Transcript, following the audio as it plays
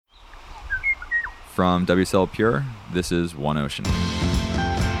From WSL Pure, this is One Ocean.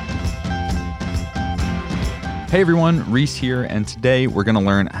 Hey everyone, Reese here, and today we're going to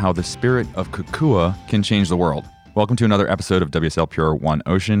learn how the spirit of kōkua can change the world. Welcome to another episode of WSL Pure One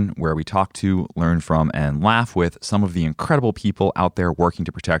Ocean, where we talk to, learn from, and laugh with some of the incredible people out there working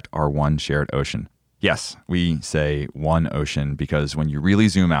to protect our one shared ocean. Yes, we say one ocean because when you really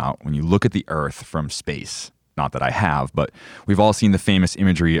zoom out, when you look at the Earth from space, not that I have, but we've all seen the famous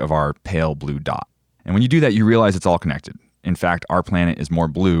imagery of our pale blue dot. And when you do that, you realize it's all connected. In fact, our planet is more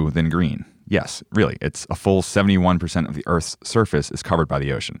blue than green. Yes, really, it's a full 71% of the Earth's surface is covered by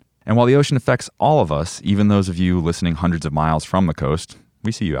the ocean. And while the ocean affects all of us, even those of you listening hundreds of miles from the coast,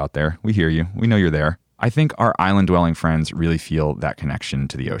 we see you out there, we hear you, we know you're there. I think our island-dwelling friends really feel that connection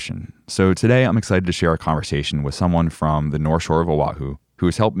to the ocean. So today I'm excited to share a conversation with someone from the North Shore of Oahu who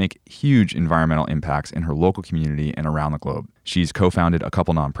has helped make huge environmental impacts in her local community and around the globe. She's co-founded a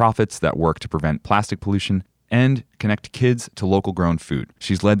couple nonprofits that work to prevent plastic pollution and connect kids to local-grown food.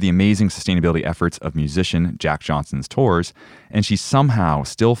 She's led the amazing sustainability efforts of musician Jack Johnson's tours, and she somehow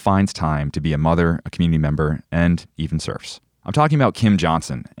still finds time to be a mother, a community member, and even surfs. I'm talking about Kim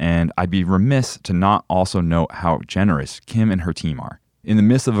Johnson, and I'd be remiss to not also note how generous Kim and her team are. In the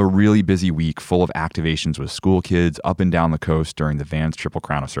midst of a really busy week full of activations with school kids up and down the coast during the Vans Triple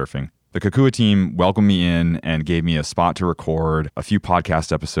Crown of Surfing, the kōkua team welcomed me in and gave me a spot to record a few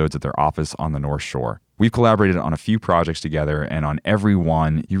podcast episodes at their office on the North Shore. We've collaborated on a few projects together, and on every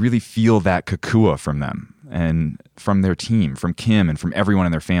one, you really feel that kōkua from them and from their team, from Kim and from everyone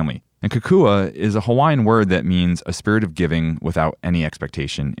in their family. And kōkua is a Hawaiian word that means a spirit of giving without any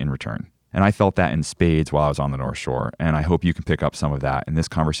expectation in return. And I felt that in spades while I was on the North Shore, and I hope you can pick up some of that in this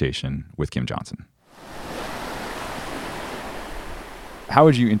conversation with Kim Johnson. How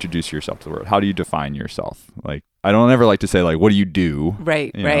would you introduce yourself to the world? How do you define yourself? Like, I don't ever like to say, like, what do you do?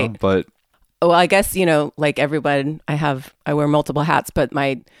 Right. But well, I guess, like everyone, I wear multiple hats, but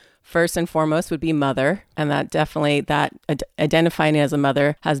my first and foremost would be mother. And that definitely, identifying as a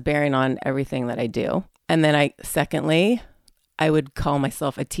mother has bearing on everything that I do. And then secondly, I would call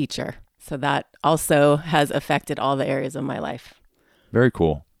myself a teacher. So that also has affected all the areas of my life. Very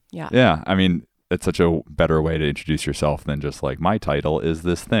cool. Yeah. Yeah. I mean, it's such a better way to introduce yourself than just like, my title is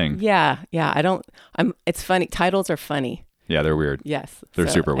this thing. Yeah. It's funny. Titles are funny. Yeah, they're weird. Yes. They're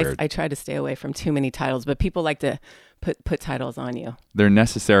super weird. I try to stay away from too many titles, but people like to put titles on you. They're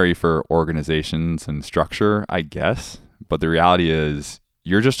necessary for organizations and structure, I guess. But the reality is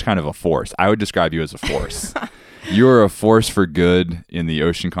you're just kind of a force. I would describe you as a force. You're a force for good in the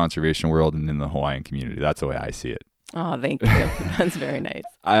ocean conservation world and in the Hawaiian community. That's the way I see it. Oh, thank you. That's very nice.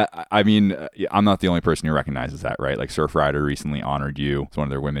 I mean, I'm not the only person who recognizes that, right? Like Surfrider recently honored you as one of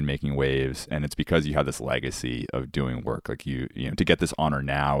their women making waves, and it's because you have this legacy of doing work. Like you know, to get this honor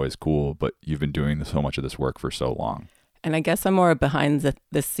now is cool, but you've been doing so much of this work for so long. And I guess I'm more a behind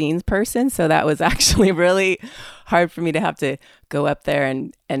the scenes person, so that was actually really hard for me to have to go up there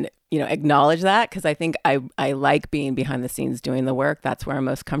and acknowledge that, because I think I like being behind the scenes doing the work. That's where I'm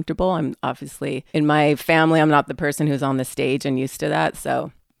most comfortable. I'm obviously, in my family, I'm not the person who's on the stage and used to that.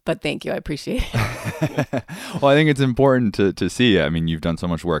 So, but thank you. I appreciate it. Well, I think it's important to see. I mean, you've done so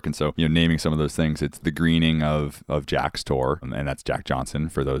much work. And so, naming some of those things, it's the greening of Jack's tour. And that's Jack Johnson,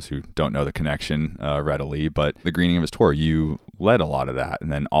 for those who don't know the connection readily. But the greening of his tour, you led a lot of that.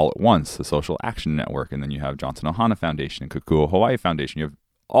 And then all at once, the Social Action Network. And then you have Johnson Ohana Foundation and Kōkua Hawaii Foundation. You have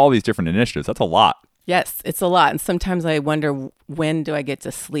all these different initiatives. That's a lot. Yes, it's a lot. And sometimes I wonder, when do I get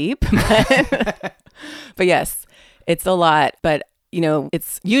to sleep? But yes, it's a lot. But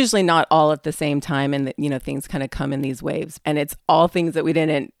it's usually not all at the same time, and things kind of come in these waves, and it's all things that we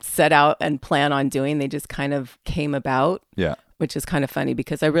didn't set out and plan on doing. They just kind of came about. Yeah. Which is kind of funny,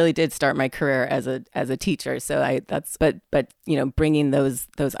 because I really did start my career as a teacher. So but bringing those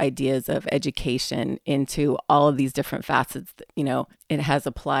ideas of education into all of these different facets, it has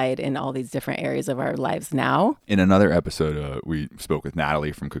applied in all these different areas of our lives now. In another episode, we spoke with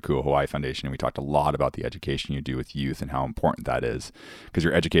Natalie from Kōkua Hawaii Foundation, and we talked a lot about the education you do with youth and how important that is, because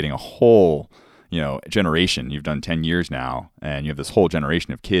you're educating a whole generation. You've done 10 years now, and you have this whole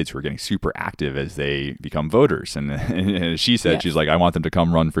generation of kids who are getting super active as they become voters. And as she said, yes. She's like, I want them to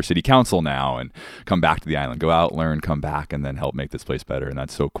come run for city council now and come back to the island, go out, learn, come back, and then help make this place better. And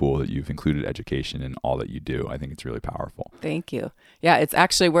that's so cool that you've included education in all that you do. I think it's really powerful. Thank you. Yeah, it's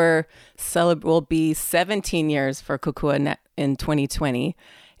actually, we'll be 17 years for kōkua in 2020.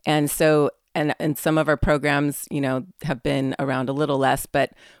 And so And some of our programs, have been around a little less,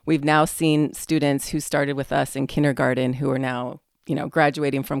 but we've now seen students who started with us in kindergarten who are now,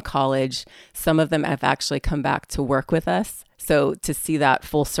 graduating from college. Some of them have actually come back to work with us. So to see that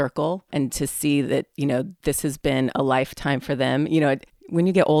full circle and to see that, this has been a lifetime for them, when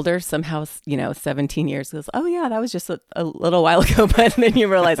you get older, somehow, 17 years goes, oh yeah, that was just a little while ago. But then you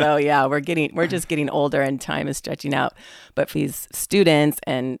realize, oh yeah, we're just getting older and time is stretching out. But for these students,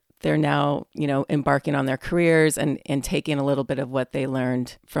 and they're now, embarking on their careers and taking a little bit of what they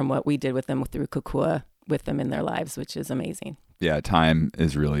learned from what we did with them through kōkua with them in their lives, which is amazing. Yeah, time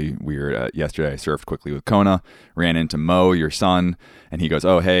is really weird. Yesterday, I surfed quickly with Kona, ran into Mo, your son, and he goes,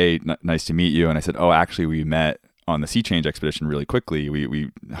 oh, hey, nice to meet you. And I said, oh, actually, we met on the Sea Change expedition really quickly. We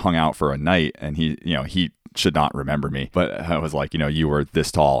hung out for a night, and he should not remember me, but I was like, you were this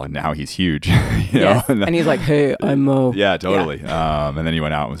tall and now he's huge. Yes. And he's like, hey, I'm Mo. Yeah, totally. Yeah. And then he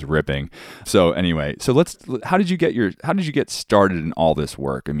went out and was ripping. So anyway, how did you get started in all this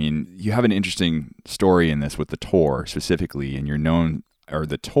work? I mean, you have an interesting story in this with the tour specifically, and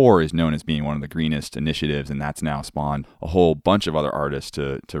the tour is known as being one of the greenest initiatives, and that's now spawned a whole bunch of other artists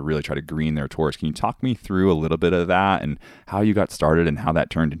to really try to green their tours. Can you talk me through a little bit of that and how you got started and how that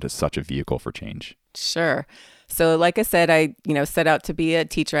turned into such a vehicle for change? Sure. So like I said, I set out to be a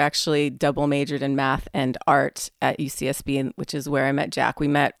teacher. I actually double majored in math and art at UCSB, which is where I met Jack. We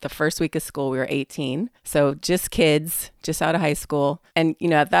met the first week of school. We were 18. So just kids, just out of high school. And,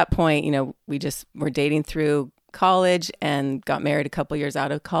 at that point, we just were dating through college and got married a couple years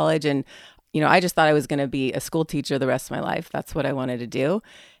out of college. And, I just thought I was going to be a school teacher the rest of my life. That's what I wanted to do.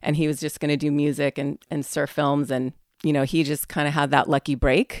 And he was just going to do music and surf films. And, he just kind of had that lucky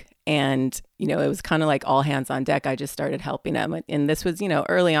break. And, it was kind of like all hands on deck. I just started helping him. And this was,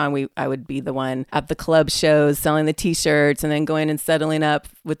 early on, I would be the one at the club shows selling the T-shirts and then going and settling up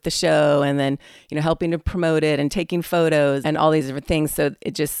with the show and then, helping to promote it and taking photos and all these different things. So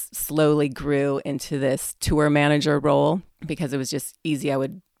it just slowly grew into this tour manager role because it was just easy. I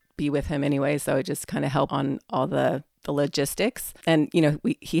would be with him anyway. So I just kind of help on all the logistics. And,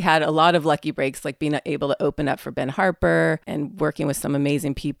 he had a lot of lucky breaks, like being able to open up for Ben Harper and working with some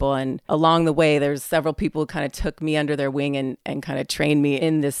amazing people. And along the way, there's several people who kind of took me under their wing and kind of trained me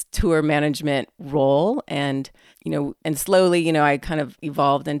in this tour management role. And, and slowly, I kind of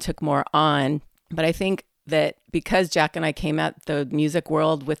evolved and took more on. But I think that because Jack and I came at the music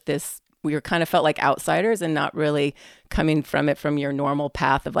world with this, we were kind of felt like outsiders and not really coming from it from your normal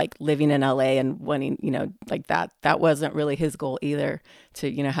path of like living in LA and wanting, like that wasn't really his goal either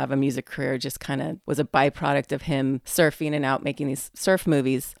to, have a music career. Just kind of was a byproduct of him surfing and out making these surf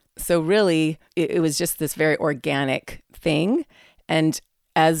movies. So really it was just this very organic thing. And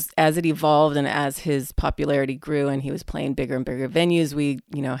as it evolved and as his popularity grew and he was playing bigger and bigger venues, we,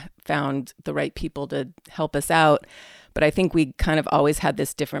 found the right people to help us out. But I think we kind of always had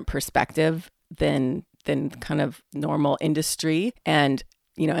this different perspective than kind of normal industry. And,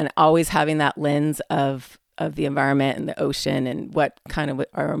 and always having that lens of the environment and the ocean and what kind of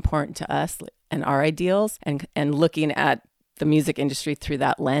are important to us and our ideals and looking at the music industry through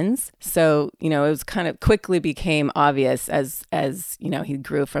that lens. So, it was kind of quickly became obvious as he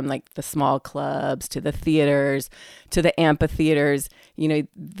grew from like the small clubs to the theaters to the amphitheaters,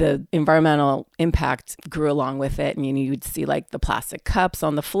 the environmental impact grew along with it. And, you'd see like the plastic cups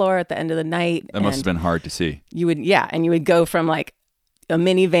on the floor at the end of the night. That must have been hard to see. You would go from like a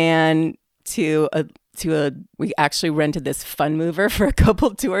minivan to we actually rented this fun mover for a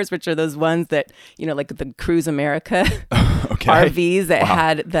couple tours, which are those ones that, like the Cruise America RVs that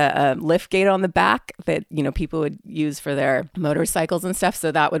had the lift gate on the back that, people would use for their motorcycles and stuff.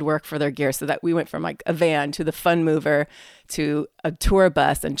 So that would work for their gear. So that we went from like a van to the fun mover to a tour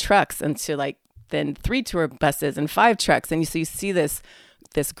bus and trucks and to like then 3 tour buses and 5 trucks. And so you see this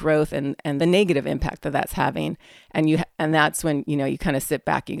growth and the negative impact that that's having. And that's when, you kind of sit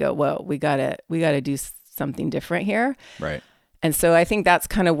back and go, whoa, we gotta do something different here. Right. And so I think that's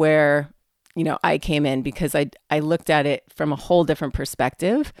kind of where, I came in because I looked at it from a whole different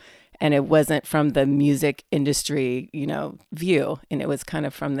perspective and it wasn't from the music industry, view. And it was kind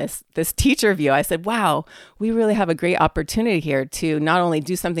of from this teacher view. I said, wow, we really have a great opportunity here to not only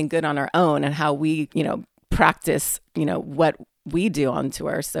do something good on our own and how we, practice, what we do on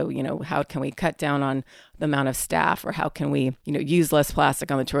tour. So, how can we cut down on the amount of staff or how can we, use less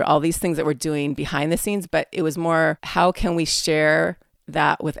plastic on the tour, all these things that we're doing behind the scenes. But it was more, how can we share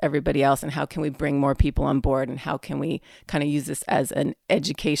that with everybody else and how can we bring more people on board and how can we kind of use this as an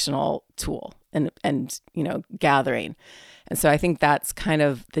educational tool and gathering. And so I think that's kind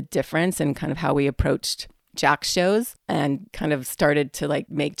of the difference and kind of how we approached Jack's shows and kind of started to like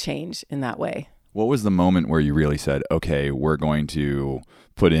make change in that way. What was the moment where you really said, okay, we're going to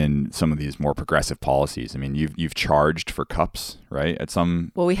put in some of these more progressive policies? I mean, you've charged for cups, right? At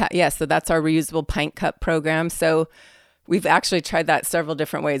some... Well, so that's our reusable pint cup program. So we've actually tried that several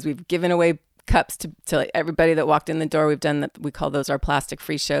different ways. We've given away cups to everybody that walked in the door. We've done that. We call those our plastic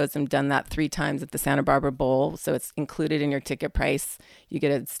free shows, and done that 3 times at the Santa Barbara Bowl. So it's included in your ticket price. You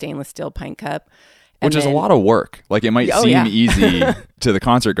get a stainless steel pint cup. Which is a lot of work. Like, it might seem easy to the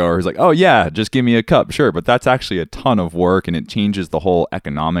concert goer who's like, oh yeah, just give me a cup. Sure. But that's actually a ton of work, and it changes the whole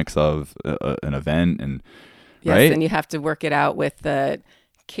economics of an event. And yes, right. And you have to work it out with the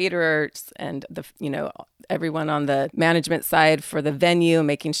caterers and everyone on the management side for the venue,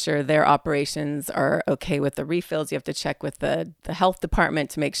 making sure their operations are okay with the refills. You have to check with the health department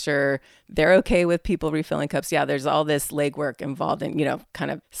to make sure they're okay with people refilling cups. Yeah, there's all this legwork involved in,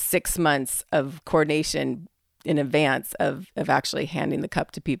 kind of 6 months of coordination in advance of actually handing the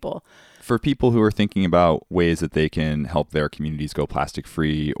cup to people. For people who are thinking about ways that they can help their communities go plastic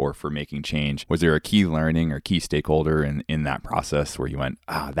free, or for making change, was there a key learning or key stakeholder in that process where you went,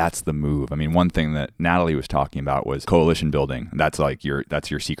 that's the move? I mean, one thing that Natalie was talking about was coalition building. That's like your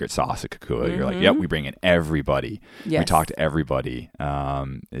secret sauce at kōkua. Mm-hmm. You're like, yep, we bring in everybody. Yes. We talk to everybody.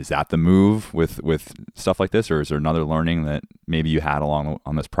 Is that the move with stuff like this, or is there another learning that maybe you had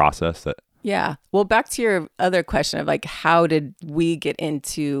on this process that... Yeah. Well, back to your other question of like, how did we get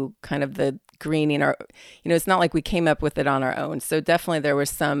into kind of the greening? Or, it's not like we came up with it on our own. So definitely there were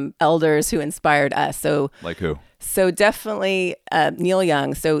some elders who inspired us. So like who? So definitely Neil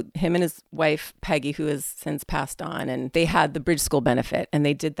Young. So him and his wife, Peggy, who has since passed on, and they had the Bridge School benefit, and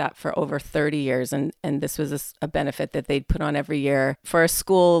they did that for over 30 years. And this was a benefit that they'd put on every year for a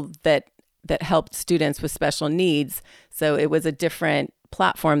school that helped students with special needs. So it was a different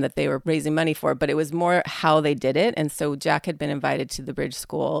platform that they were raising money for, but it was more how they did it. And so Jack had been invited to the Bridge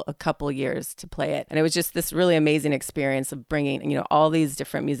School a couple years to play it. And it was just this really amazing experience of bringing, all these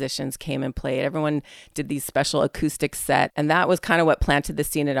different musicians came and played. Everyone did these special acoustic set. And that was kind of what planted the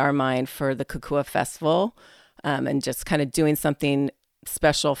scene in our mind for the kōkua Festival, and just kind of doing something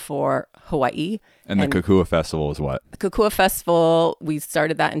special for Hawaii. And the kōkua Festival is what? The kōkua Festival, we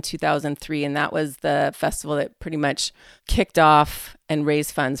started that in 2003, and that was the festival that pretty much kicked off and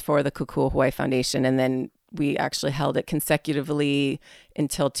raised funds for the Kōkua Hawaii Foundation. And then we actually held it consecutively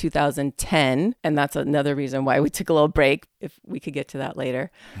until 2010. And that's another reason why we took a little break, if we could get to that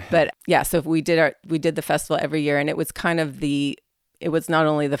later. But yeah, so we did the festival every year, and it was kind of it was not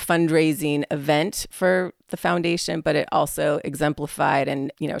only the fundraising event for the foundation, but it also exemplified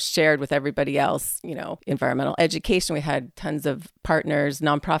and, shared with everybody else, environmental education. We had tons of partners,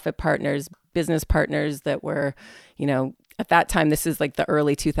 nonprofit partners, business partners that were, at that time, this is like the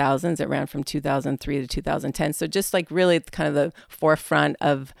early 2000s. It ran from 2003 to 2010. So just like really kind of the forefront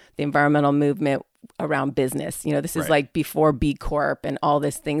of the environmental movement around business. This is like before B Corp and all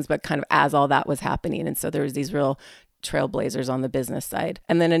these things, but kind of as all that was happening. And so there was these real trailblazers on the business side.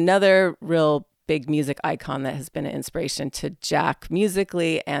 And then another real big music icon that has been an inspiration to Jack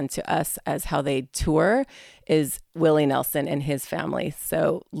musically and to us as how they tour is Willie Nelson and his family.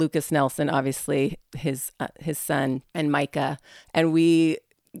 So Lucas Nelson, obviously his son, and Micah. And we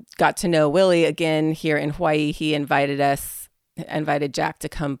got to know Willie again here in Hawaii. He invited Jack to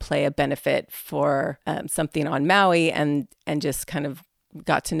come play a benefit for something on Maui, and just kind of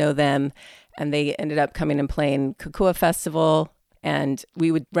got to know them. And they ended up coming and playing kōkua Festival, and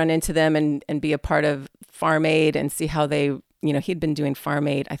we would run into them and be a part of Farm Aid and see how they, he'd been doing Farm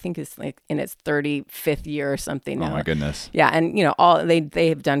Aid, I think it's like in its 35th year or something now. Oh my goodness. Yeah. And, all they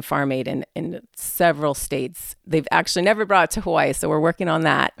have done Farm Aid in several states. They've actually never brought it to Hawaii, so we're working on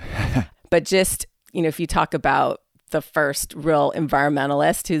that. But just, if you talk about the first real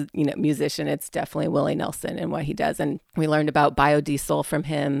environmentalist who's, musician, it's definitely Willie Nelson and what he does. And we learned about biodiesel from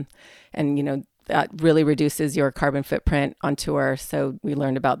him, and, that really reduces your carbon footprint on tour. So we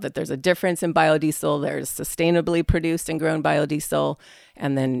learned about that there's a difference in biodiesel. There's sustainably produced and grown biodiesel.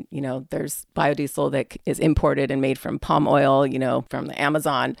 And then, there's biodiesel that is imported and made from palm oil, from the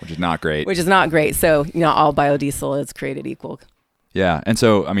Amazon. Which is not great. So, all biodiesel is created equal. Yeah. And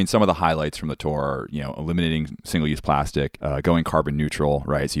so, I mean, some of the highlights from the tour are, eliminating single-use plastic, going carbon neutral,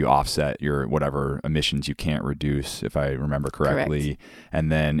 right? So you offset your whatever emissions you can't reduce, if I remember correctly. Correct. And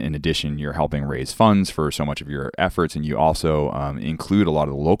then in addition, you're helping raise funds for so much of your efforts. And you also include a lot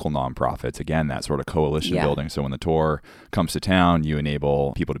of the local nonprofits. Again, that sort of coalition building. So when the tour comes to town, you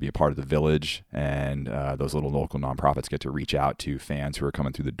enable people to be a part of the village. And those little local nonprofits get to reach out to fans who are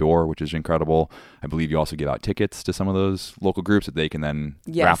coming through the door, which is incredible. I believe you also give out tickets to some of those local groups that they can then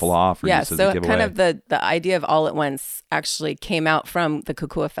Yes. raffle off or Yeah, use as so a giveaway? kind of the idea of All at Once actually came out from the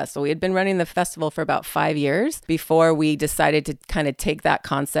Kōkua Festival. We had been running the festival for about 5 years before we decided to kind of take that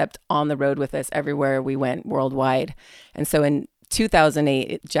concept on the road with us everywhere we went worldwide. And so in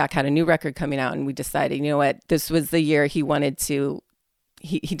 2008, Jack had a new record coming out, and we decided, you know what, this was the year he wanted to,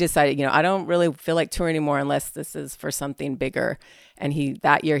 he decided, you know, I don't really feel like touring anymore unless this is for something bigger. And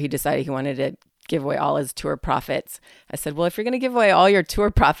that year he decided he wanted to give away all his tour profits. I said, well, if you're going to give away all your tour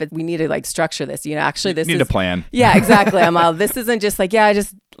profits, we need to like structure this. You know, actually this need is a plan. Yeah, exactly. I'm all, this isn't just like, yeah, I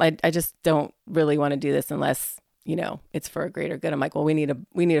just don't really want to do this unless, you know, it's for a greater good. I'm like, well, we need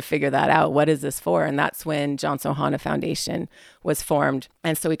to figure that out. What is this for? And that's when Johnson Ohana Foundation was formed.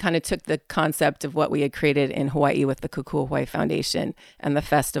 And so we kind of took the concept of what we had created in Hawaii with the Kōkua Hawaii Foundation and the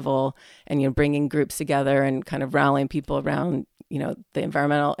festival, and, you know, bringing groups together and kind of rallying people around, you know, the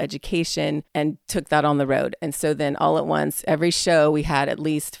environmental education, and took that on the road. And so then All at Once, every show we had at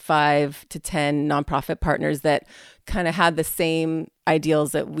least 5 to 10 nonprofit partners that kind of had the same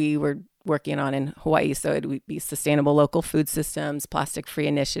ideals that we were working on in Hawaii. So it would be sustainable local food systems, plastic-free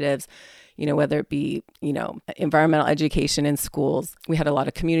initiatives, you know, whether it be, you know, environmental education in schools. We had a lot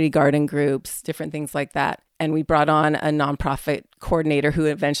of community garden groups, different things like that. And we brought on a nonprofit coordinator who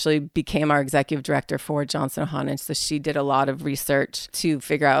eventually became our executive director for Johnson Ohana. So she did a lot of research to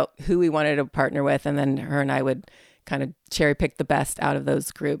figure out who we wanted to partner with. And then her and I would kind of cherry pick the best out of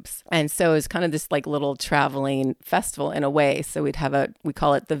those groups. And so it's kind of this like little traveling festival in a way. So we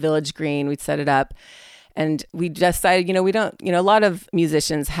call it the Village Green. We'd set it up. And we decided, you know, we don't, you know, a lot of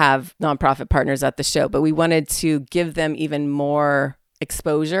musicians have nonprofit partners at the show, but we wanted to give them even more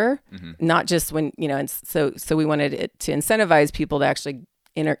exposure, not just when, you know, and so we wanted it to incentivize people to actually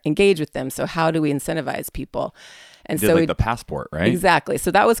engage with them. So how do we incentivize people? And so like the passport, right? Exactly.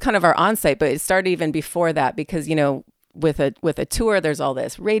 So that was kind of our on-site, but it started even before that because, you know, with a tour, there's all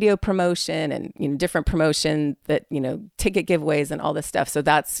this radio promotion and, you know, different promotion that, you know, ticket giveaways and all this stuff. So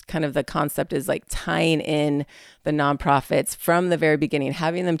that's kind of the concept, is like tying in the nonprofits from the very beginning,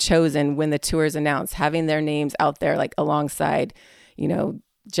 having them chosen when the tour is announced, having their names out there like alongside, you know,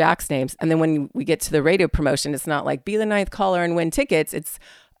 Jack's names. And then when we get to the radio promotion, it's not like be the 9th caller and win tickets. It's,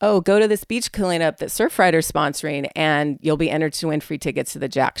 oh, go to this beach cleanup that Surfrider's sponsoring and you'll be entered to win free tickets to the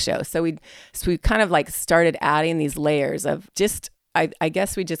Jack show. So we kind of like started adding these layers of just, I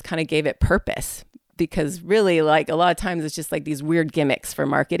guess we just kind of gave it purpose, because really like a lot of times it's just like these weird gimmicks for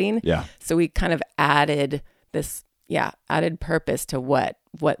marketing. Yeah. So we kind of added this, added purpose to what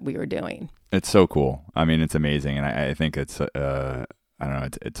we were doing. It's so cool. I mean, it's amazing. And I think it's, I don't know,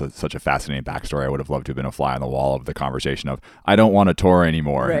 it's such a fascinating backstory. I would have loved to have been a fly on the wall of the conversation of, I don't want to tour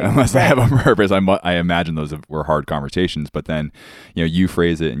anymore unless I have a purpose. I imagine those were hard conversations, but then, you know, you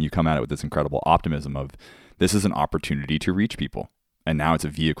phrase it and you come at it with this incredible optimism of, this is an opportunity to reach people. And now it's a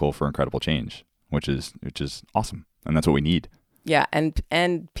vehicle for incredible change, which is awesome. And that's what we need. Yeah.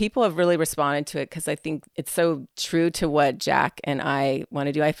 And people have really responded to it because I think it's so true to what Jack and I want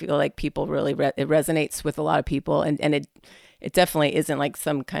to do. I feel like people really, it resonates with a lot of people, and it definitely isn't like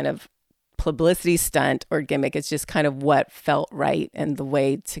some kind of publicity stunt or gimmick. It's just kind of what felt right and the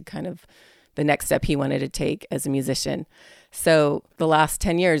way to kind of the next step he wanted to take as a musician. So the last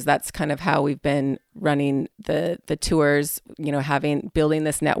 10 years, that's kind of how we've been running the tours, you know, building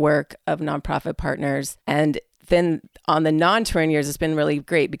this network of nonprofit partners. And then on the non-touring years, it's been really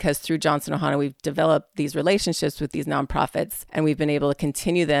great because through Johnson Ohana, we've developed these relationships with these nonprofits, and we've been able to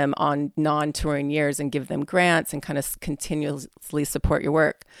continue them on non-touring years and give them grants and kind of continuously support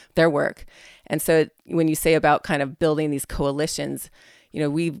their work. And so when you say about kind of building these coalitions, you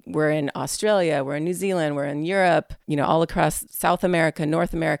know, we're in Australia, we're in New Zealand, we're in Europe, you know, all across South America,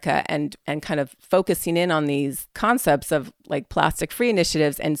 North America, and kind of focusing in on these concepts of like plastic-free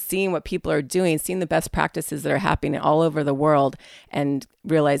initiatives and seeing what people are doing, seeing the best practices that are happening all over the world, and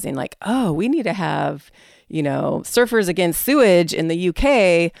realizing like, oh, we need to have, you know, Surfers Against Sewage in the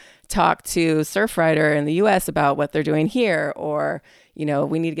UK talk to Surfrider in the US about what they're doing here, or, you know,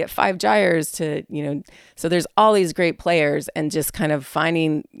 we need to get Five Gyres to, you know, so there's all these great players, and just kind of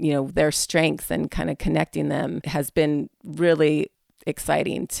finding, you know, their strengths and kind of connecting them has been really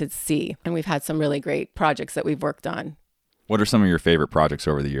exciting to see. And we've had some really great projects that we've worked on. What are some of your favorite projects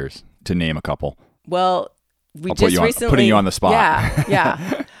over the years, to name a couple? Well, recently putting you on the spot.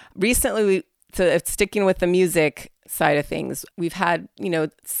 Yeah. Recently, sticking with the music side of things, we've had, you know,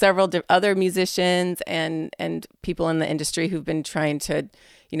 several other musicians and people in the industry who've been trying to,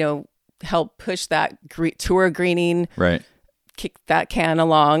 you know, help push that tour greening, right, kick that can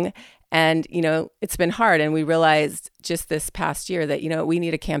along. And, it's been hard. And we realized just this past year that, we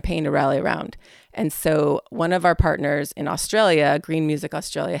need a campaign to rally around. And so one of our partners in Australia, Green Music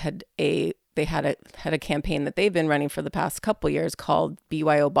Australia, had a campaign that they've been running for the past couple years called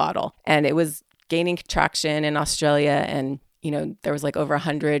BYO Bottle. And it was gaining traction in Australia. And, there was like over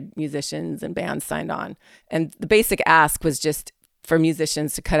 100 musicians and bands signed on. And the basic ask was just for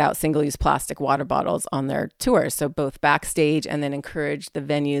musicians to cut out single-use plastic water bottles on their tours. So both backstage and then encourage the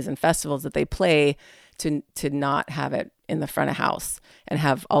venues and festivals that they play to not have it in the front of house and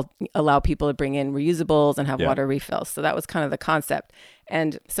allow people to bring in reusables and have water refills. So that was kind of the concept.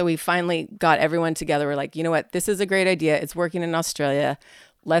 And so we finally got everyone together. We're like, you know what? This is a great idea. It's working in Australia.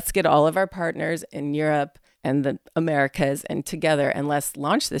 Let's get all of our partners in Europe and the Americas and together and let's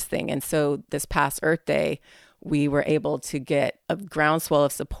launch this thing. And so this past Earth Day, we were able to get a groundswell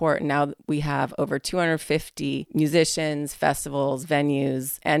of support. And now we have over 250 musicians, festivals,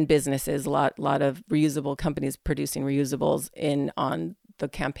 venues, and businesses, a lot of reusable companies producing reusables in on the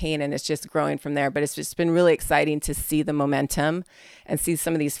campaign. And it's just growing from there. But it's just been really exciting to see the momentum and see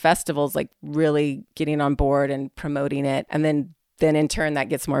some of these festivals like really getting on board and promoting it. And then in turn, that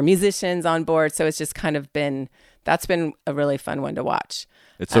gets more musicians on board. So it's just kind of that's been a really fun one to watch.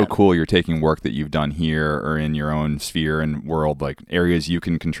 It's so cool. You're taking work that you've done here or in your own sphere and world, like areas you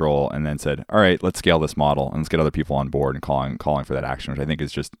can control, and then said, all right, let's scale this model and let's get other people on board and calling for that action, which I think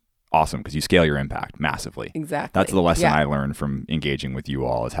is just awesome because you scale your impact massively. Exactly. That's the lesson I learned from engaging with you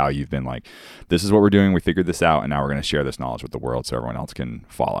all, is how you've been like, this is what we're doing. We figured this out, and now we're going to share this knowledge with the world so everyone else can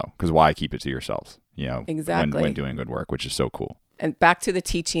follow. Because why keep it to yourselves? Exactly. When doing good work, which is so cool. And back to the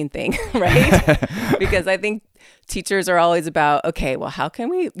teaching thing, right? Because I think teachers are always about, okay, well, how can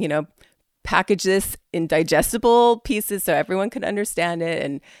we, package this in digestible pieces so everyone can understand it?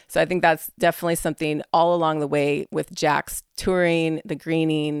 And so I think that's definitely something all along the way with Jack's touring, the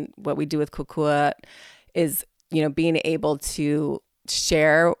greening, what we do with kōkua is, being able to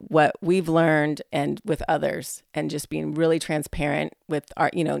share what we've learned and with others and just being really transparent with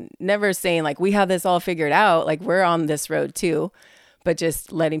our, never saying like, we have this all figured out, like we're on this road too, but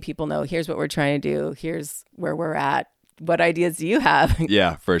just letting people know, here's what we're trying to do. Here's where we're at. What ideas do you have?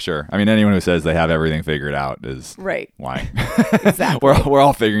 Yeah, for sure. I mean, anyone who says they have everything figured out is right. Why? Exactly. We're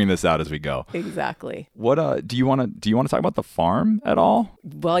all figuring this out as we go. Exactly. What do you want to talk about the farm at all?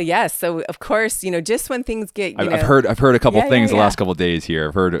 Well, yes. So of course, just when things get, I've heard a couple things the last couple of days here.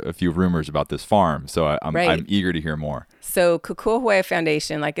 I've heard a few rumors about this farm, so I'm eager to hear more. So Kōkua Hawaii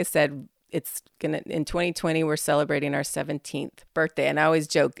Foundation, like I said, it's in 2020, we're celebrating our 17th birthday. And I always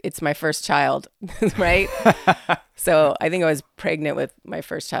joke, it's my first child, right? So I think I was pregnant with my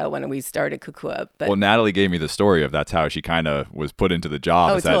first child when we started Kōkua. But well, Natalie gave me the story of that's how she kind of was put into the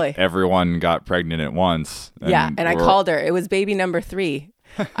job. Is totally. That everyone got pregnant at once. And I called her. It was baby number 3.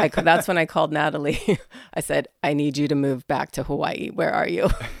 That's when I called Natalie. I said, I need you to move back to Hawaii. Where are you?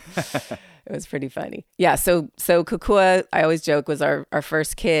 It was pretty funny. Yeah. So Kōkua, I always joke, was our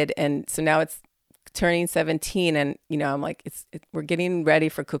first kid. And so now it's turning 17. And, I'm like, we're getting ready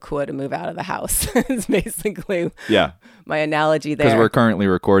for Kōkua to move out of the house. It's basically my analogy there. Because we're currently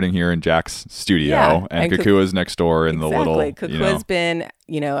recording here in Jack's studio and Kōkua's next door in the little, Kōkua's been,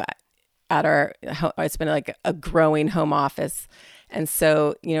 it's been like a growing home office. And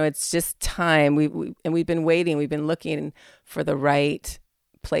so, it's just time. We've been waiting. We've been looking for the right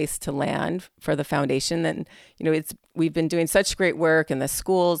place to land for the foundation. And, we've been doing such great work in the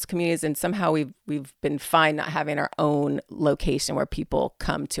schools, communities, and somehow we've been fine not having our own location where people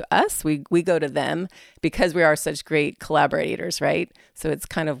come to us. We go to them because we are such great collaborators, right? So it's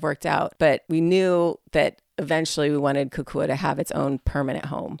kind of worked out. But we knew that eventually we wanted Kōkua to have its own permanent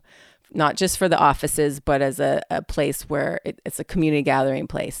home, not just for the offices, but as a place where it's a community gathering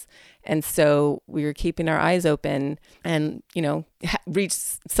place. And so we were keeping our eyes open and,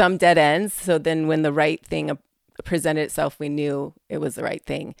 reached some dead ends. So then when the right thing presented itself, we knew it was the right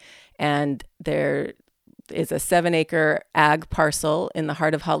thing. And there is a 7-acre ag parcel in the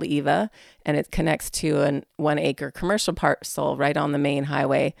heart of Haleiwa, and it connects to a 1-acre commercial parcel right on the main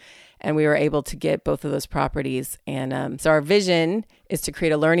highway. And we were able to get both of those properties. And so our vision is to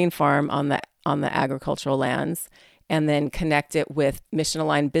create a learning farm on the agricultural lands and then connect it with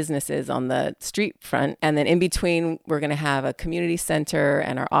mission-aligned businesses on the street front. And then in between, we're going to have a community center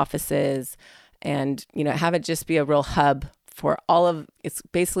and our offices and, have it just be a real hub for it's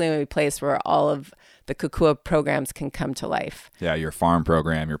basically a place where all of the Kōkua programs can come to life. Yeah, your farm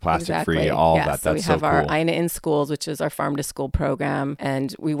program, your plastic-free, all of that. So we have our Aina in Schools, which is our farm to school program.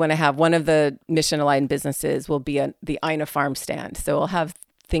 And we want to have one of the mission-aligned businesses will be the Aina farm stand. So we'll have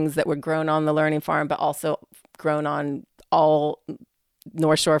things that were grown on the learning farm, but also grown on all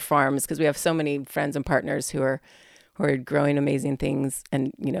North Shore Farms, because we have so many friends and partners who are growing amazing things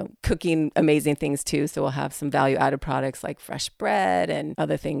and, cooking amazing things too. So we'll have some value added products like fresh bread and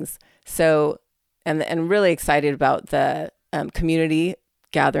other things. So, and really excited about the community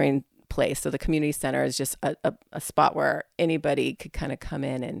gathering place. So the community center is just a spot where anybody could kind of come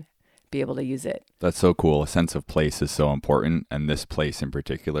in and be able to use it. That's so cool. A sense of place is so important. And this place in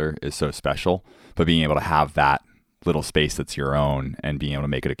particular is so special. But being able to have that little space that's your own and being able to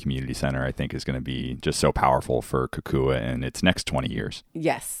make it a community center, I think is going to be just so powerful for kōkua in its next 20 years.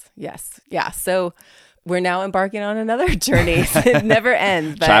 Yes. Yeah. So we're now embarking on another journey. It never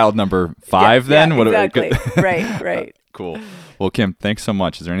ends. Child number 5 then? Exactly. Right. Cool. Well, Kim, thanks so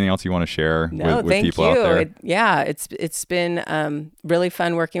much. Is there anything else you want to share with people you. out there? It's been really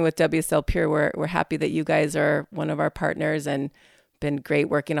fun working with WSL Pure. We're happy that you guys are one of our partners, and been great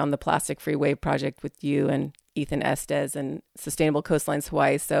working on the Plastic Free Wave project with you and Ethan Estes and Sustainable Coastlines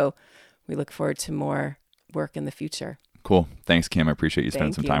Hawaii. So we look forward to more work in the future. Cool. Thanks, Kim. I appreciate you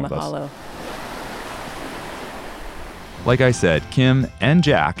spending some time with us. Like I said, Kim and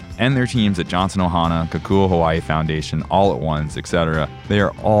Jack and their teams at Johnson Ohana, kōkua Hawaii Foundation, All at Once, etc., they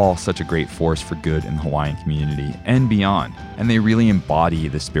are all such a great force for good in the Hawaiian community and beyond. And they really embody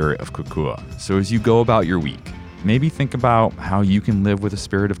the spirit of kōkua. So as you go about your week, maybe think about how you can live with the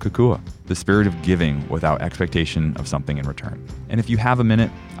spirit of kōkua, the spirit of giving without expectation of something in return. And if you have a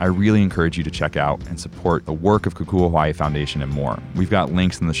minute, I really encourage you to check out and support the work of kōkua Hawaii Foundation and more. We've got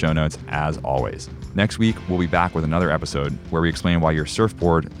links in the show notes as always. Next week, we'll be back with another episode where we explain why your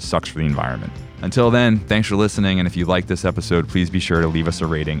surfboard sucks for the environment. Until then, thanks for listening. And if you like this episode, please be sure to leave us a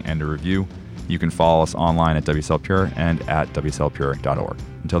rating and a review. You can follow us online at WSL Pure and at WSLPure.org.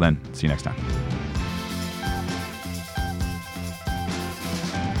 Until then, see you next time.